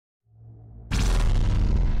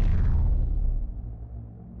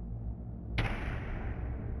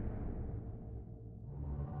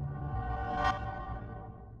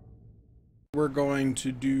we're going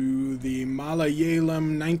to do the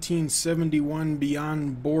Malayalam 1971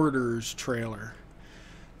 Beyond Borders trailer.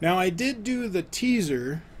 Now, I did do the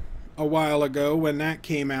teaser a while ago when that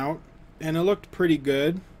came out, and it looked pretty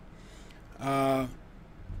good. I'm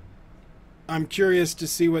curious to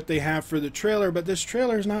see what they have for the trailer, but this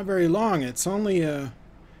trailer is not very long. It's only a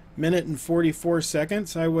minute and 44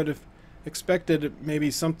 seconds. I would have expected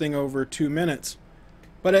maybe something over 2 minutes.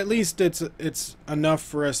 But at least it's enough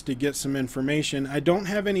for us to get some information. I don't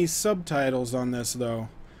have any subtitles on this, though,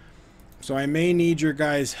 so I may need your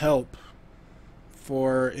guys' help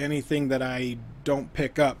for anything that I don't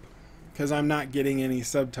pick up, because I'm not getting any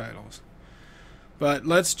subtitles. But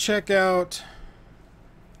let's check out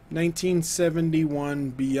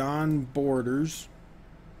 1971 Beyond Borders,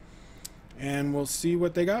 and we'll see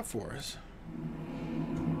what they got for us.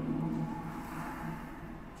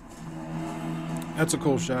 That's a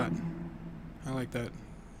cool shot. I like that.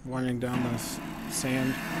 Winding down the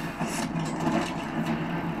sand.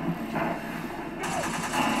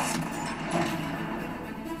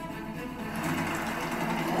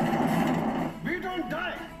 We don't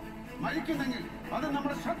die. मरिकेंगे. अरे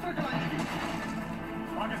number 17 का line.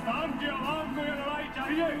 Pakistan की आवाम को ये लड़ाई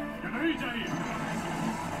चाहिए या नहीं चाहिए?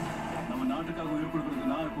 नम्बर नाटक का कोई रुक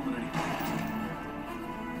ना रुक रही.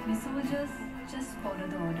 We soldiers just follow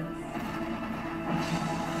the orders.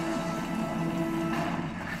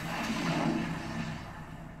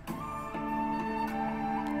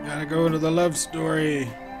 Gotta go to the love story.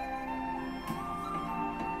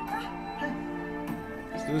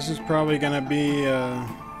 So this is probably gonna be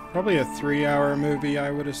probably a 3-hour movie,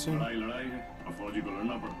 I would assume.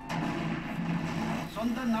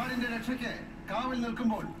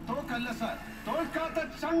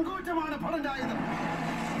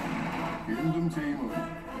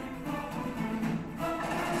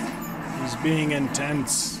 He's being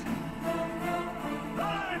intense.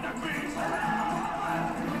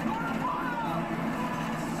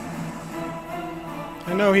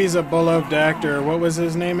 I know he's a beloved actor. What was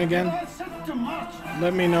his name again?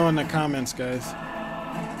 Let me know in the comments, guys.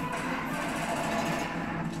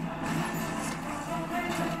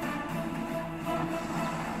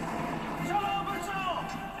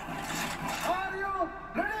 Are you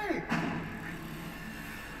ready?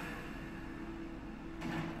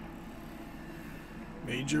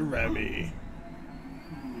 Major Ravi.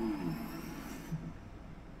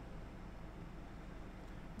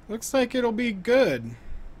 Looks like it'll be good.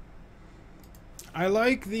 I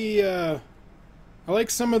like the I like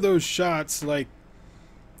some of those shots, like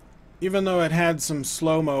even though it had some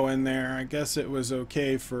slow-mo in there, I guess it was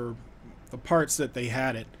okay for the parts that they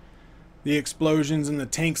had it. The explosions and the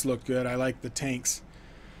tanks look good. I like the tanks.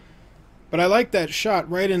 But I like that shot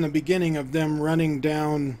right in the beginning of them running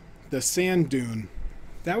down the sand dune.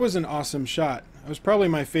 That was an awesome shot. It was probably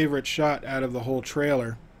my favorite shot out of the whole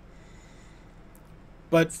trailer.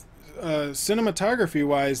 But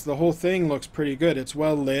cinematography-wise, the whole thing looks pretty good. It's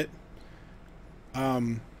well lit.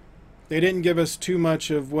 They didn't give us too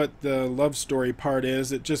much of what the love story part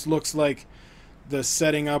is. It just looks like the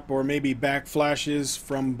setting up, or maybe back flashes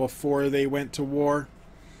from before they went to war.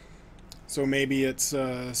 So maybe it's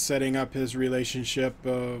setting up his relationship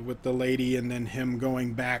with the lady, and then him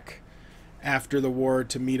going back after the war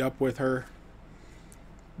to meet up with her.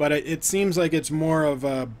 But it seems like it's more of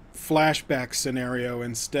a flashback scenario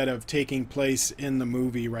instead of taking place in the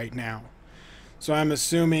movie right now. So I'm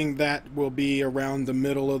assuming that will be around the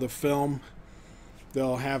middle of the film.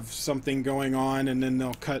 They'll have something going on, and then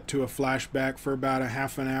they'll cut to a flashback for about a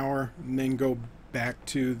half an hour, and then go back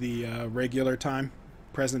to the regular time,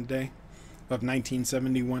 present day, of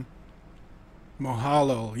 1971.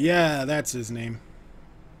 Mohanlal. Yeah, that's his name.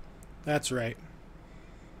 That's right.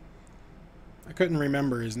 I couldn't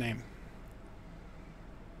remember his name.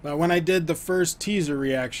 But when I did the first teaser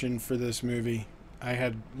reaction for this movie, I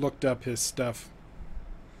had looked up his stuff.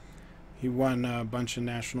 He won a bunch of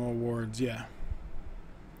national awards, yeah.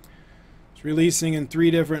 It's releasing in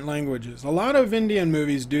 3 different languages. A lot of Indian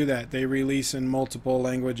movies do that. They release in multiple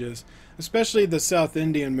languages. Especially the South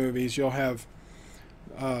Indian movies. You'll have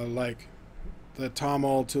like the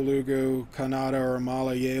Tamil, Telugu, Kannada, or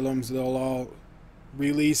Malayalams. They'll all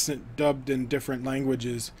release it dubbed in different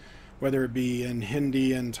languages, whether it be in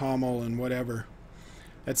Hindi and Tamil and whatever.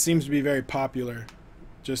 That seems to be very popular,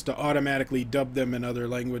 just to automatically dub them in other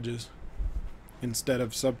languages instead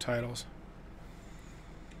of subtitles.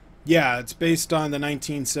 Yeah, it's based on the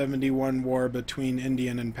 1971 war between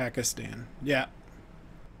India and Pakistan. Yeah.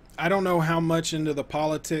 I don't know how much into the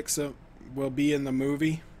politics will be in the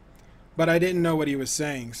movie, but I didn't know what he was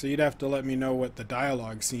saying, so you'd have to let me know what the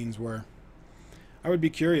dialogue scenes were. I would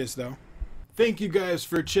be curious, though. Thank you guys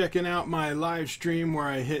for checking out my live stream where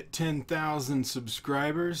I hit 10,000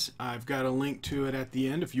 subscribers. I've got a link to it at the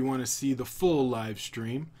end if you want to see the full live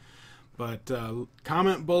stream. But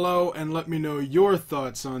comment below and let me know your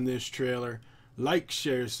thoughts on this trailer. Like,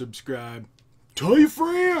 share, subscribe. Tell your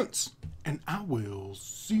friends! And I will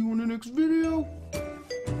see you in the next video.